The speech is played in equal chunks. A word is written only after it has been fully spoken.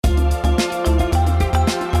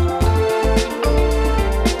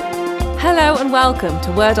and welcome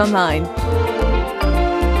to Word Online.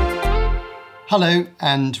 Hello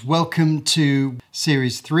and welcome to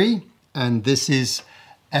Series 3, and this is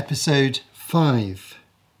Episode 5.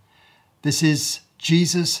 This is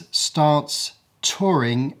Jesus starts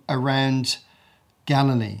touring around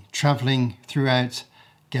Galilee, travelling throughout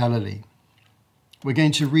Galilee. We're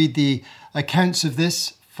going to read the accounts of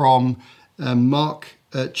this from Mark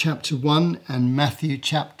chapter 1 and Matthew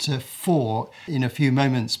chapter 4 in a few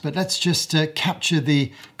moments. But let's just capture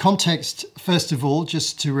the context first of all,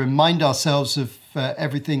 just to remind ourselves of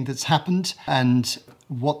everything that's happened and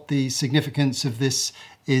what the significance of this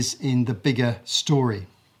is in the bigger story.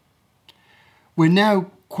 We're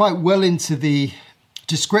now quite well into the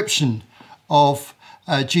description of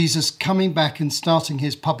Jesus coming back and starting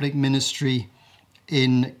his public ministry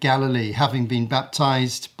in Galilee, having been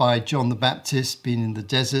baptized by John the Baptist, being in the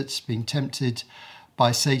desert, being tempted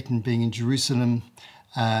by Satan, being in Jerusalem.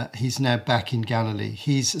 He's now back in Galilee.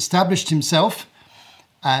 He's established himself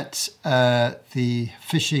at the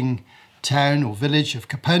fishing town or village of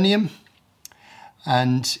Capernaum,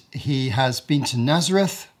 and he has been to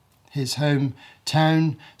Nazareth, his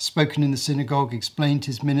hometown, spoken in the synagogue, explained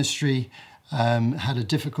his ministry, had a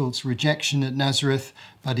difficult rejection at Nazareth,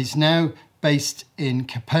 but he's now based in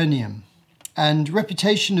Capernaum. And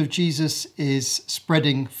reputation of Jesus is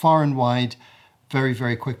spreading far and wide very,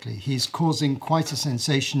 very quickly. He's causing quite a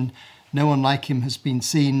sensation. No one like him has been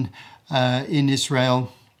seen in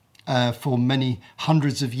Israel for many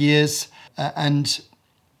hundreds of years. And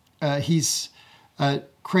he's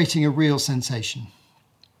creating a real sensation.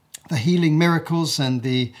 The healing miracles and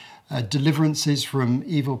the deliverances from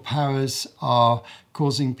evil powers are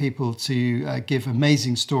causing people to give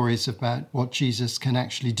amazing stories about what Jesus can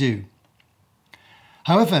actually do.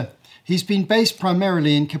 However, he's been based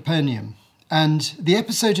primarily in Capernaum, and the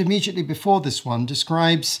episode immediately before this one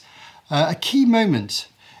describes a key moment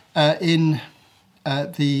in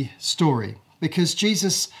the story, because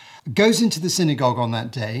Jesus goes into the synagogue on that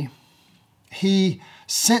day. He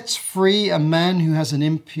sets free a man who has an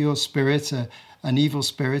impure spirit, an evil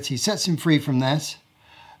spirit. He sets him free from that,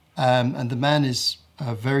 and the man is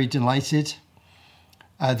very delighted.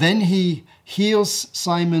 Then he heals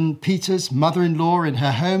Simon Peter's mother-in-law in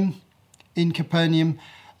her home in Capernaum.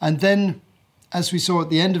 And then, as we saw at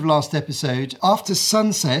the end of last episode, after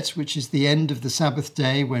sunset, which is the end of the Sabbath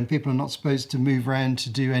day when people are not supposed to move around to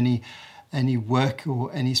do any work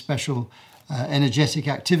or any special energetic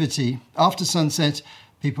activity, after sunset,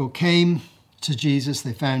 people came to Jesus,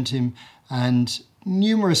 they found him, and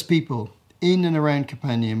numerous people in and around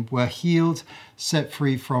Capernaum were healed, set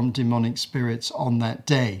free from demonic spirits on that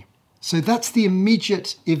day. So that's the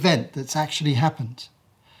immediate event that's actually happened.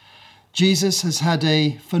 Jesus has had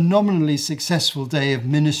a phenomenally successful day of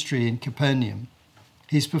ministry in Capernaum.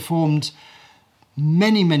 He's performed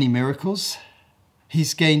many, many miracles.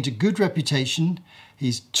 He's gained a good reputation.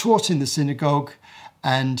 He's taught in the synagogue,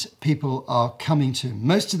 and people are coming to him.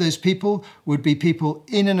 Most of those people would be people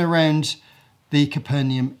in and around the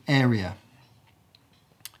Capernaum area.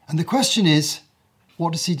 And the question is,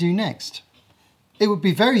 what does he do next? It would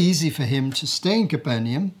be very easy for him to stay in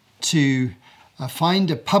Capernaum, to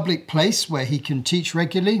find a public place where he can teach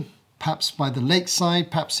regularly, perhaps by the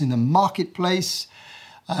lakeside, perhaps in the marketplace.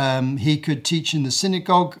 He could teach in the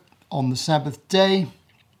synagogue on the Sabbath day.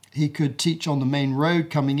 He could teach on the main road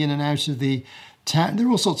coming in and out of the town. There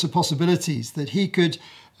are all sorts of possibilities that he could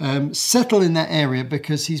settle in that area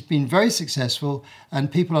because he's been very successful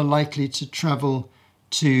and people are likely to travel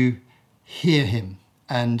to hear him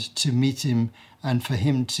and to meet him and for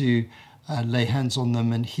him to lay hands on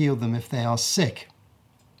them and heal them if they are sick.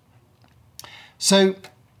 So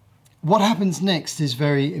what happens next is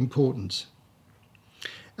very important.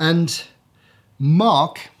 And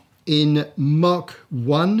Mark, in Mark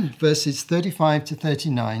 1, verses 35 to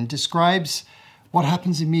 39, describes what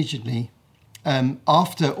happens immediately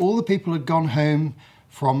after all the people had gone home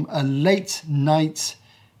from a late night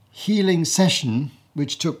healing session,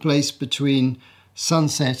 which took place between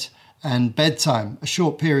sunset and bedtime, a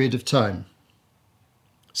short period of time.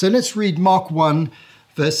 So let's read Mark 1,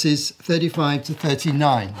 verses 35 to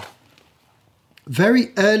 39.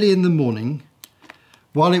 Very early in the morning,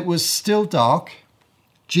 while it was still dark,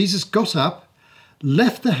 Jesus got up,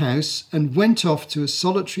 left the house, and went off to a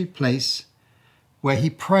solitary place where he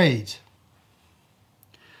prayed.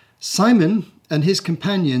 Simon and his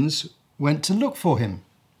companions went to look for him.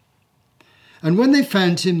 And when they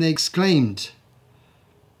found him, they exclaimed,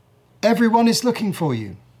 "Everyone is looking for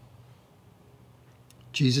you."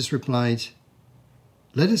 Jesus replied,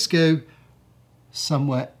 "Let us go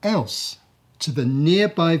somewhere else to the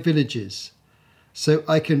nearby villages, so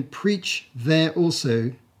I can preach there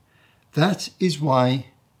also. That is why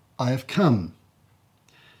I have come."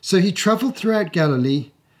 So he travelled throughout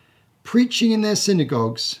Galilee, preaching in their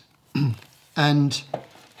synagogues and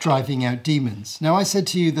driving out demons. Now, I said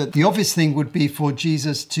to you that the obvious thing would be for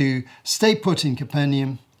Jesus to stay put in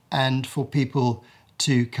Capernaum and for people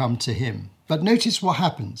to come to him. But notice what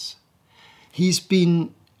happens. He's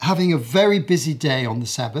been having a very busy day on the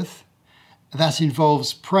Sabbath. That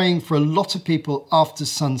involves praying for a lot of people after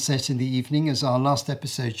sunset in the evening, as our last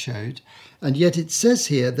episode showed. And yet it says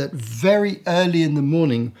here that very early in the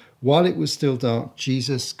morning, while it was still dark,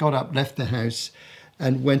 Jesus got up, left the house,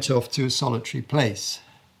 and went off to a solitary place.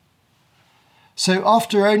 So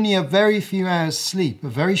after only a very few hours sleep, a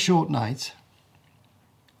very short night,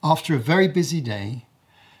 after a very busy day,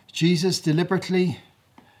 Jesus deliberately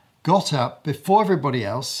got up before everybody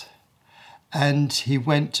else and he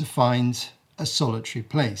went to find a solitary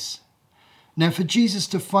place. Now, for Jesus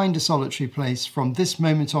to find a solitary place from this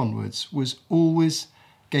moment onwards was always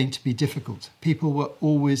going to be difficult. People were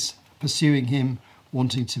always pursuing him,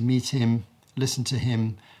 wanting to meet him, listen to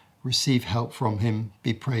him, receive help from him,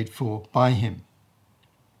 be prayed for by him.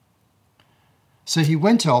 So he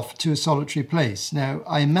went off to a solitary place. Now,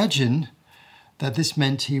 I imagine that this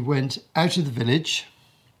meant he went out of the village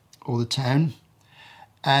or the town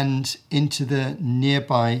and into the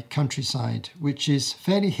nearby countryside, which is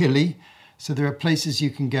fairly hilly. So there are places you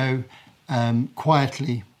can go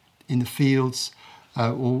quietly in the fields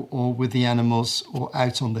or with the animals or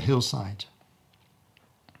out on the hillside.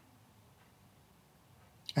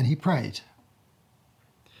 And he prayed.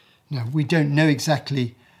 Now, we don't know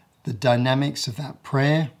exactly the dynamics of that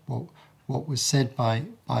prayer, what was said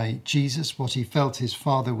by Jesus, what he felt his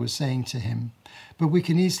Father was saying to him, but we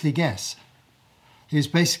can easily guess. He was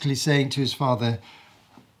basically saying to his Father,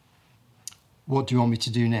 "What do you want me to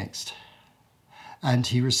do next?" And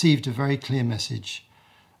he received a very clear message: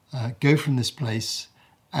 go from this place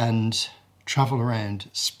and travel around,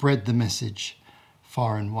 spread the message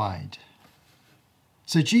far and wide.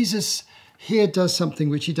 So Jesus here does something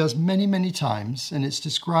which he does many, many times, and it's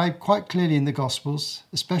described quite clearly in the Gospels,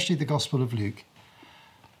 especially the Gospel of Luke,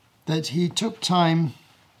 that he took time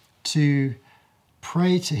to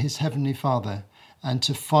pray to his Heavenly Father and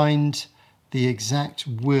to find the exact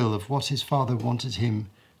will of what his Father wanted him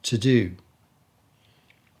to do.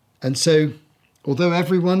 And so, although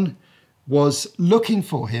everyone was looking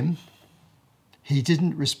for him, he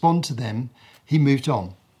didn't respond to them, he moved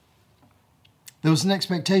on. There was an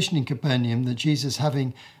expectation in Capernaum that Jesus,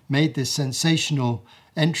 having made this sensational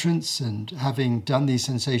entrance and having done these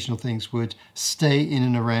sensational things, would stay in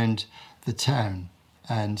and around the town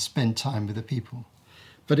and spend time with the people.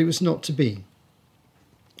 But it was not to be.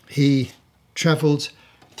 He travelled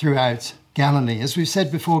throughout Galilee. As we've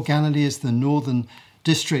said before, Galilee is the northern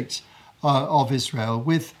district of Israel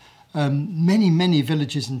with many, many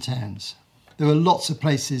villages and towns. There were lots of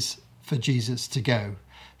places for Jesus to go.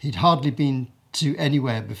 He'd hardly been to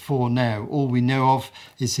anywhere before now. All we know of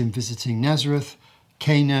is him visiting Nazareth,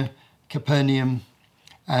 Cana, Capernaum,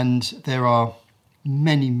 and there are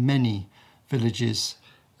many, many villages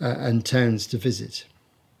and towns to visit.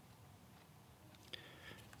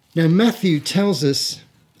 Now, Matthew tells us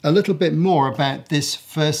a little bit more about this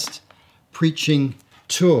first preaching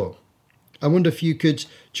tour. I wonder if you could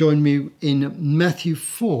join me in Matthew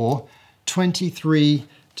 4, 23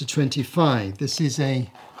 to 25. This is a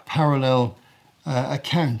parallel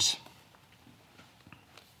account.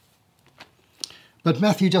 But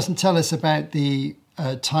Matthew doesn't tell us about the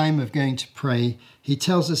time of going to pray. He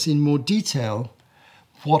tells us in more detail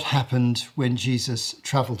what happened when Jesus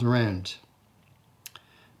travelled around.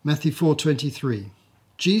 Matthew 4:23.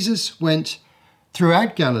 Jesus went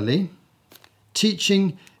throughout Galilee,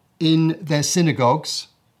 teaching in their synagogues,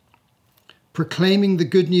 proclaiming the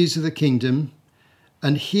good news of the kingdom,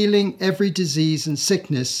 and healing every disease and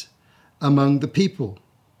sickness among the people.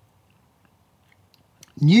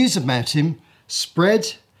 News about him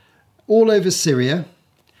spread all over Syria,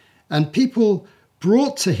 and people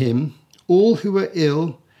brought to him all who were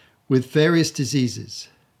ill with various diseases,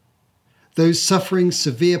 those suffering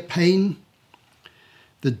severe pain,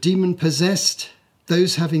 the demon-possessed,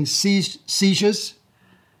 those having seizures,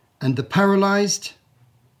 and the paralyzed,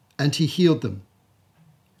 and he healed them.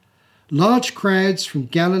 Large crowds from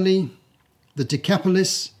Galilee, the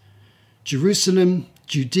Decapolis, Jerusalem,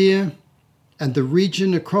 Judea, and the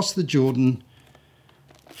region across the Jordan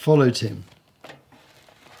followed him.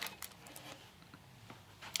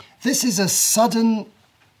 This is a sudden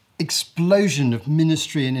explosion of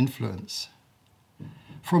ministry and influence.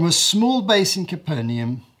 From a small base in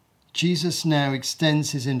Capernaum Jesus now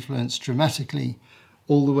extends his influence dramatically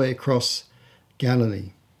all the way across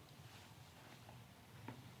Galilee.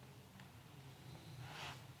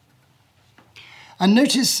 And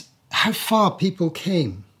notice how far people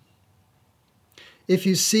came. If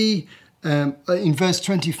you see in verse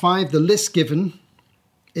 25, the list given,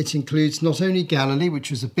 it includes not only Galilee,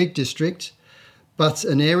 which was a big district, but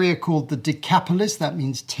an area called the Decapolis, that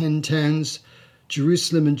means 10 towns,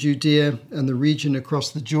 Jerusalem and Judea, and the region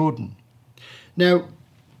across the Jordan. Now,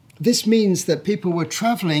 this means that people were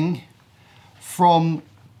traveling from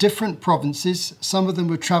different provinces. Some of them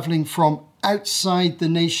were traveling from outside the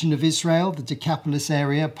nation of Israel, the Decapolis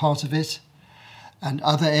area, part of it, and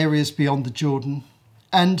other areas beyond the Jordan.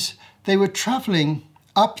 And they were traveling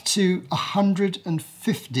up to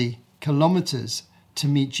 150 kilometers to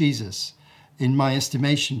meet Jesus, in my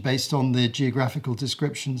estimation, based on the geographical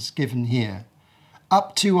descriptions given here.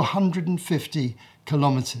 Up to 150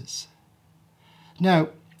 kilometers. Now,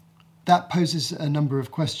 that poses a number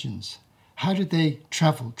of questions. How did they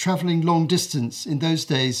travel? Traveling long distance in those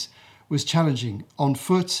days was challenging. On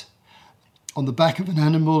foot, on the back of an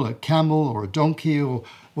animal, a camel or a donkey or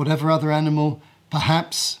whatever other animal,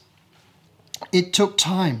 perhaps. It took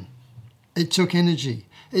time. It took energy.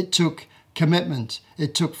 It took commitment.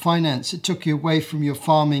 It took finance. It took you away from your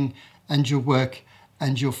farming and your work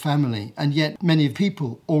and your family. And yet many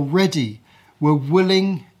people already were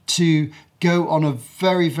willing to go on a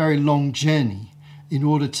very, very long journey in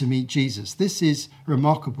order to meet Jesus. This is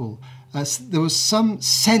remarkable. There was some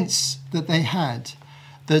sense that they had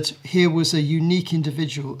that here was a unique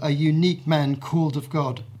individual, a unique man called of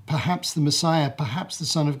God, perhaps the Messiah, perhaps the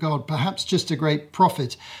Son of God, perhaps just a great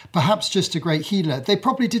prophet, perhaps just a great healer. They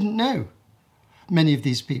probably didn't know, many of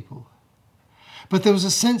these people. But there was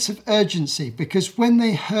a sense of urgency because when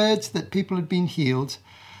they heard that people had been healed,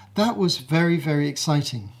 that was very, very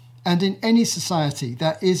exciting. And in any society,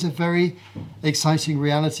 that is a very exciting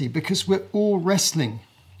reality because we're all wrestling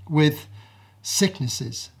with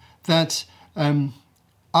sicknesses that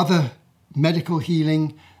other medical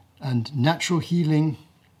healing and natural healing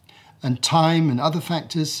and time and other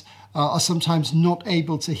factors are sometimes not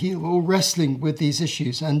able to heal. We're all wrestling with these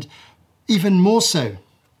issues, and even more so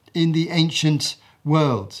in the ancient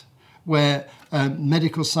world where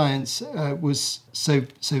medical science was so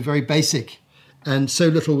very basic and so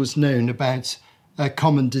little was known about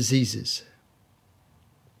common diseases.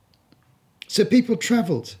 So people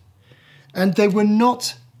travelled and they were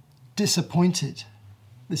not disappointed.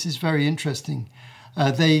 This is very interesting.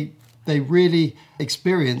 They really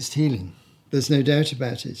experienced healing. There's no doubt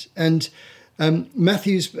about it. And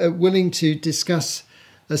Matthew's willing to discuss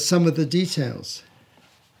some of the details.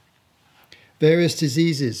 Various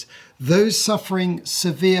diseases, those suffering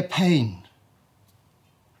severe pain.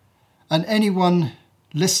 And anyone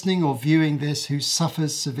listening or viewing this who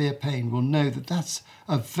suffers severe pain will know that that's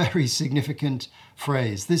a very significant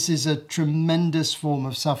phrase. This is a tremendous form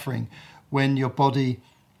of suffering when your body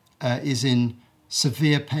is in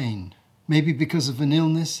severe pain, maybe because of an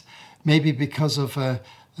illness, maybe because of a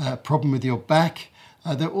problem with your back.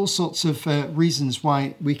 There are all sorts of reasons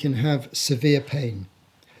why we can have severe pain.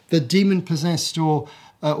 The demon-possessed, or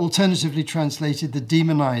alternatively translated, the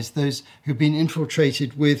demonized, those who've been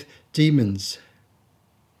infiltrated with demons.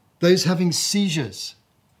 Those having seizures,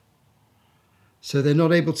 so they're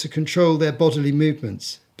not able to control their bodily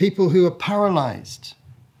movements. People who are paralyzed,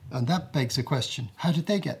 and that begs a question, how did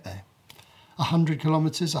they get there? 100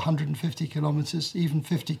 kilometers, 150 kilometers, even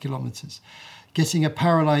 50 kilometers. Getting a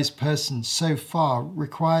paralyzed person so far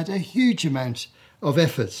required a huge amount of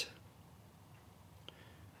effort.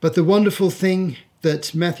 But the wonderful thing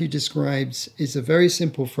that Matthew describes is a very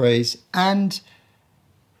simple phrase, and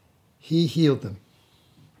he healed them.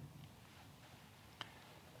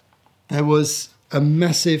 There was a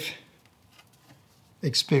massive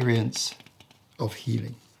experience of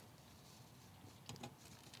healing.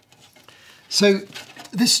 So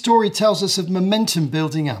this story tells us of momentum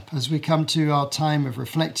building up as we come to our time of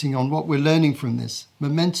reflecting on what we're learning from this.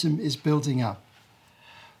 Momentum is building up.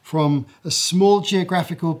 From a small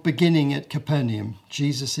geographical beginning at Capernaum,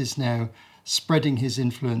 Jesus is now spreading his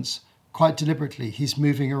influence quite deliberately. He's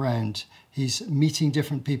moving around. He's meeting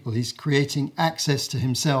different people. He's creating access to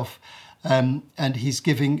himself. And he's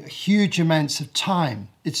giving huge amounts of time.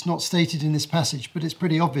 It's not stated in this passage, but it's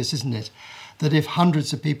pretty obvious, isn't it? That if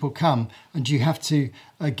hundreds of people come and you have to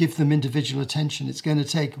give them individual attention, it's going to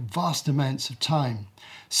take vast amounts of time.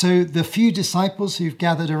 So the few disciples who've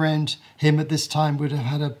gathered around him at this time would have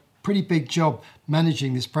had a pretty big job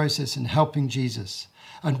managing this process and helping Jesus.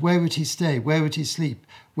 And where would he stay? Where would he sleep?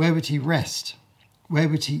 Where would he rest? Where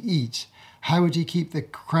would he eat? How would he keep the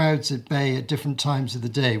crowds at bay at different times of the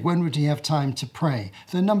day? When would he have time to pray?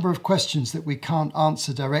 There are a number of questions that we can't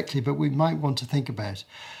answer directly, but we might want to think about.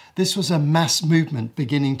 This was a mass movement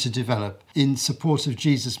beginning to develop in support of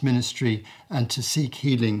Jesus' ministry and to seek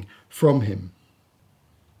healing from him.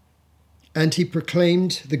 And he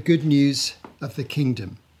proclaimed the good news of the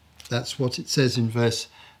kingdom. That's what it says in verse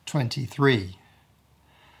 23.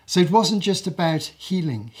 So it wasn't just about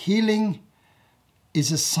healing. Healing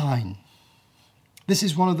is a sign. This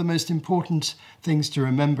is one of the most important things to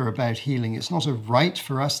remember about healing. It's not a right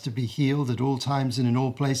for us to be healed at all times and in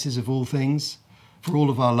all places of all things for all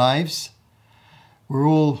of our lives. We're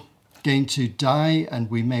all going to die, and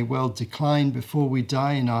we may well decline before we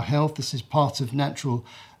die in our health. This is part of natural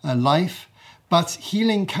life. But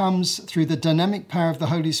healing comes through the dynamic power of the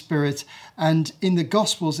Holy Spirit, and in the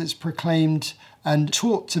Gospels it's proclaimed and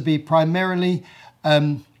taught to be primarily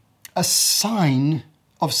a sign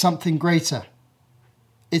of something greater.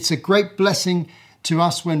 It's a great blessing to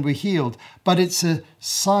us when we're healed, but it's a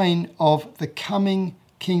sign of the coming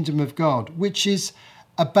kingdom of God, which is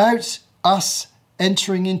about us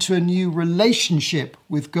entering into a new relationship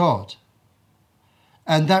with God.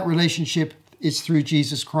 And that relationship is through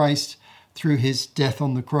Jesus Christ, through his death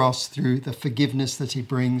on the cross, through the forgiveness that he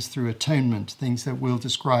brings, through atonement, things that we'll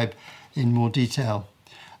describe in more detail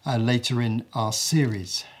later in our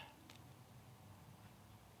series.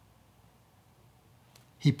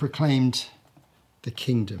 He proclaimed the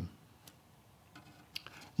kingdom.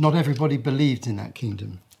 Not everybody believed in that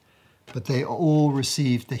kingdom, but they all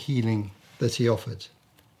received the healing that he offered.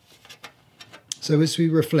 So as we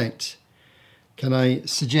reflect, can I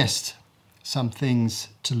suggest some things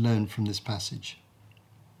to learn from this passage?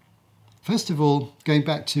 First of all, going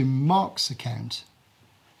back to Mark's account,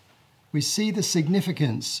 we see the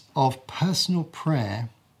significance of personal prayer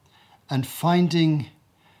and finding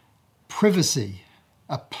privacy,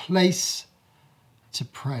 a place to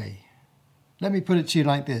pray. Let me put it to you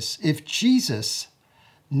like this. If Jesus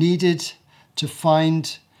needed to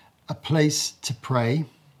find a place to pray,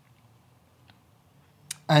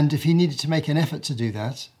 and if he needed to make an effort to do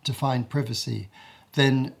that, to find privacy,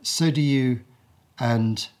 then so do you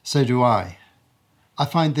and so do I. I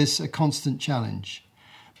find this a constant challenge.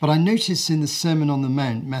 But I notice in the Sermon on the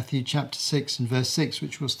Mount, Matthew chapter 6 and verse 6,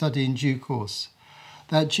 which we'll study in due course,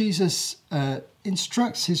 that Jesus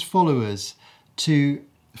instructs his followers to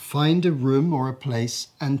find a room or a place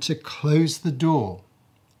and to close the door.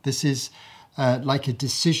 This is like a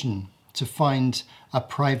decision to find a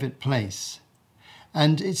private place.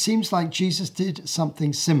 And it seems like Jesus did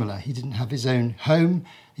something similar. He didn't have his own home.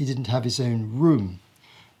 He didn't have his own room.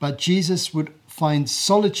 But Jesus would find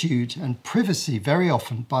solitude and privacy very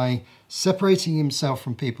often by separating himself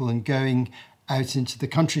from people and going out into the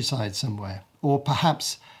countryside somewhere, or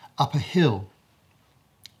perhaps up a hill.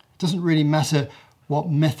 It doesn't really matter what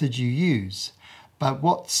method you use, but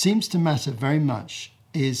what seems to matter very much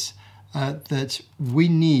is that we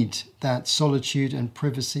need that solitude and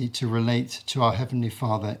privacy to relate to our Heavenly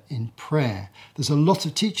Father in prayer. There's a lot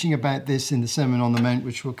of teaching about this in the Sermon on the Mount,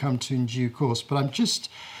 which we'll come to in due course, but I'm just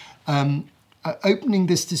opening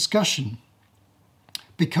this discussion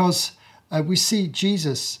because we see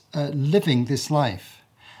Jesus living this life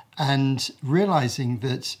and realizing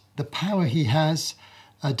that the power he has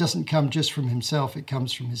doesn't come just from himself. It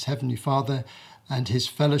comes from his Heavenly Father and his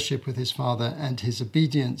fellowship with his Father and his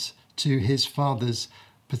obedience to his Father's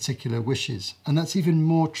particular wishes. And that's even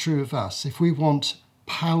more true of us. If we want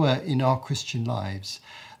power in our Christian lives,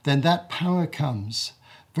 then that power comes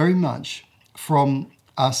very much from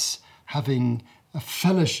us having a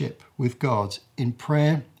fellowship with God in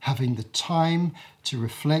prayer, having the time to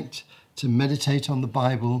reflect, to meditate on the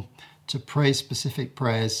Bible, to pray specific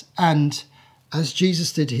prayers, and, as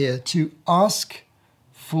Jesus did here, to ask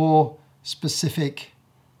for specific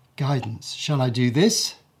guidance. Shall I do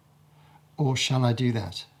this or shall I do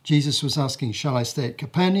that? Jesus was asking, shall I stay at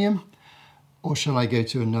Capernaum or shall I go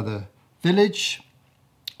to another village?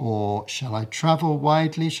 Or shall I travel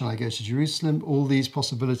widely? Shall I go to Jerusalem? All these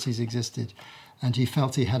possibilities existed. And he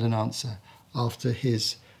felt he had an answer after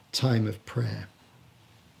his time of prayer.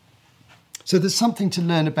 So there's something to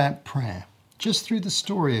learn about prayer, just through the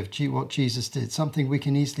story of what Jesus did, something we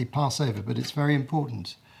can easily pass over, but it's very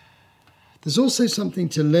important. There's also something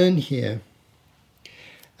to learn here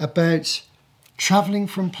about traveling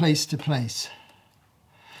from place to place.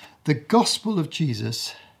 The gospel of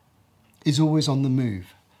Jesus is always on the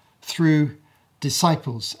move through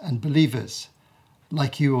disciples and believers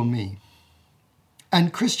like you or me.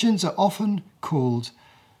 And Christians are often called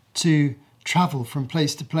to travel from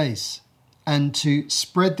place to place and to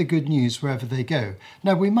spread the good news wherever they go.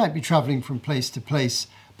 Now, we might be traveling from place to place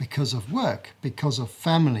because of work, because of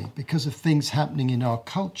family, because of things happening in our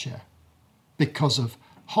culture, because of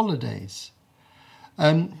holidays.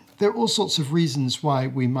 There are all sorts of reasons why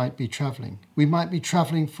we might be traveling. We might be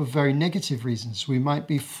traveling for very negative reasons. We might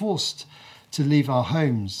be forced to leave our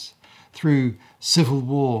homes through civil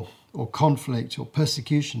war or conflict or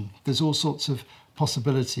persecution. There's all sorts of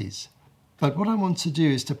possibilities. But what I want to do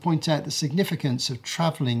is to point out the significance of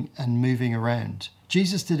traveling and moving around.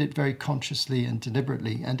 Jesus did it very consciously and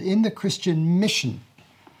deliberately. And in the Christian mission,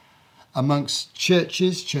 amongst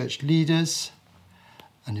churches, church leaders,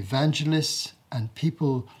 and evangelists, and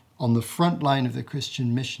people on the front line of the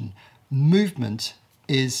Christian mission, movement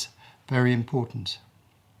is very important.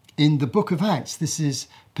 In the book of Acts, this is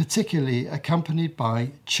particularly accompanied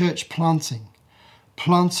by church planting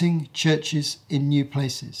churches in new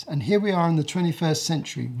places. And here we are in the 21st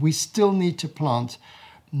century. We still need to plant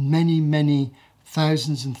many, many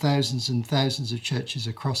thousands and thousands and thousands of churches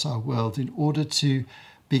across our world in order to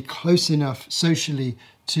be close enough socially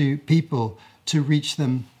to people to reach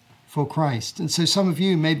them for Christ. And so some of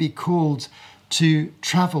you may be called to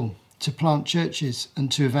travel, to plant churches and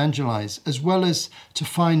to evangelize, as well as to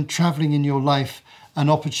find traveling in your life an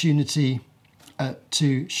opportunity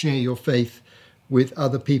to share your faith with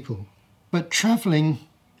other people. But traveling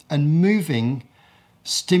and moving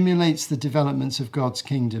stimulates the development of God's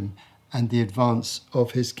kingdom and the advance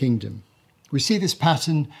of his kingdom. We see this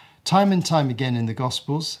pattern time and time again in the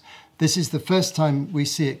Gospels. This is the first time we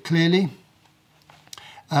see it clearly.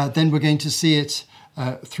 Then we're going to see it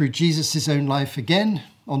through Jesus' own life again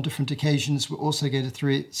on different occasions. We're also going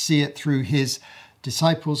to see it through his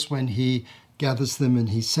disciples when he gathers them and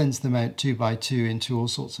he sends them out 2 by 2 into all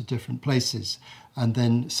sorts of different places, and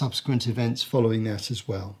then subsequent events following that as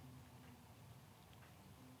well.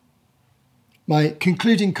 My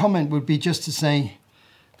concluding comment would be just to say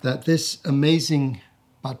that this amazing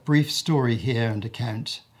but brief story here and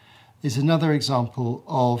account is another example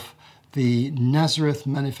of the Nazareth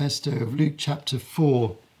Manifesto of Luke chapter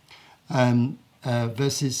 4,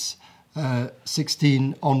 verses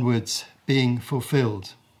 16 onwards being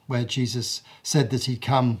fulfilled, where Jesus said that he'd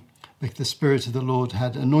come because the Spirit of the Lord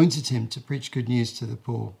had anointed him to preach good news to the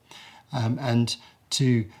poor and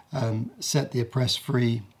to set the oppressed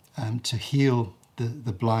free, to heal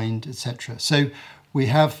the blind, etc. So we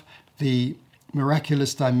have the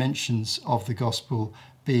miraculous dimensions of the gospel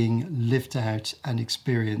being lived out and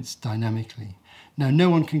experienced dynamically. Now,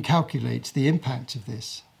 no one can calculate the impact of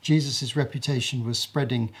this. Jesus' reputation was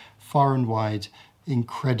spreading far and wide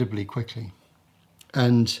incredibly quickly.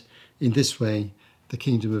 And in this way, the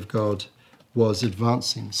kingdom of God was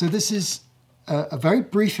advancing. So this is a very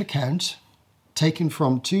brief account taken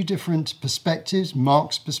from 2 different perspectives,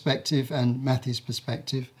 Mark's perspective and Matthew's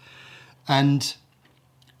perspective. And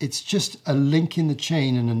it's just a link in the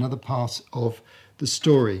chain and another part of the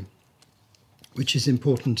story, which is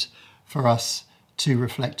important for us to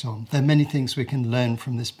reflect on. There are many things we can learn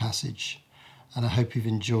from this passage, and I hope you've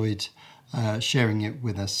enjoyed sharing it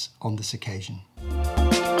with us on this occasion.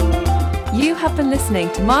 You have been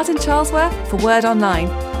listening to Martin Charlesworth for Word Online.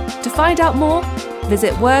 To find out more,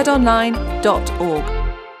 visit wordonline.org.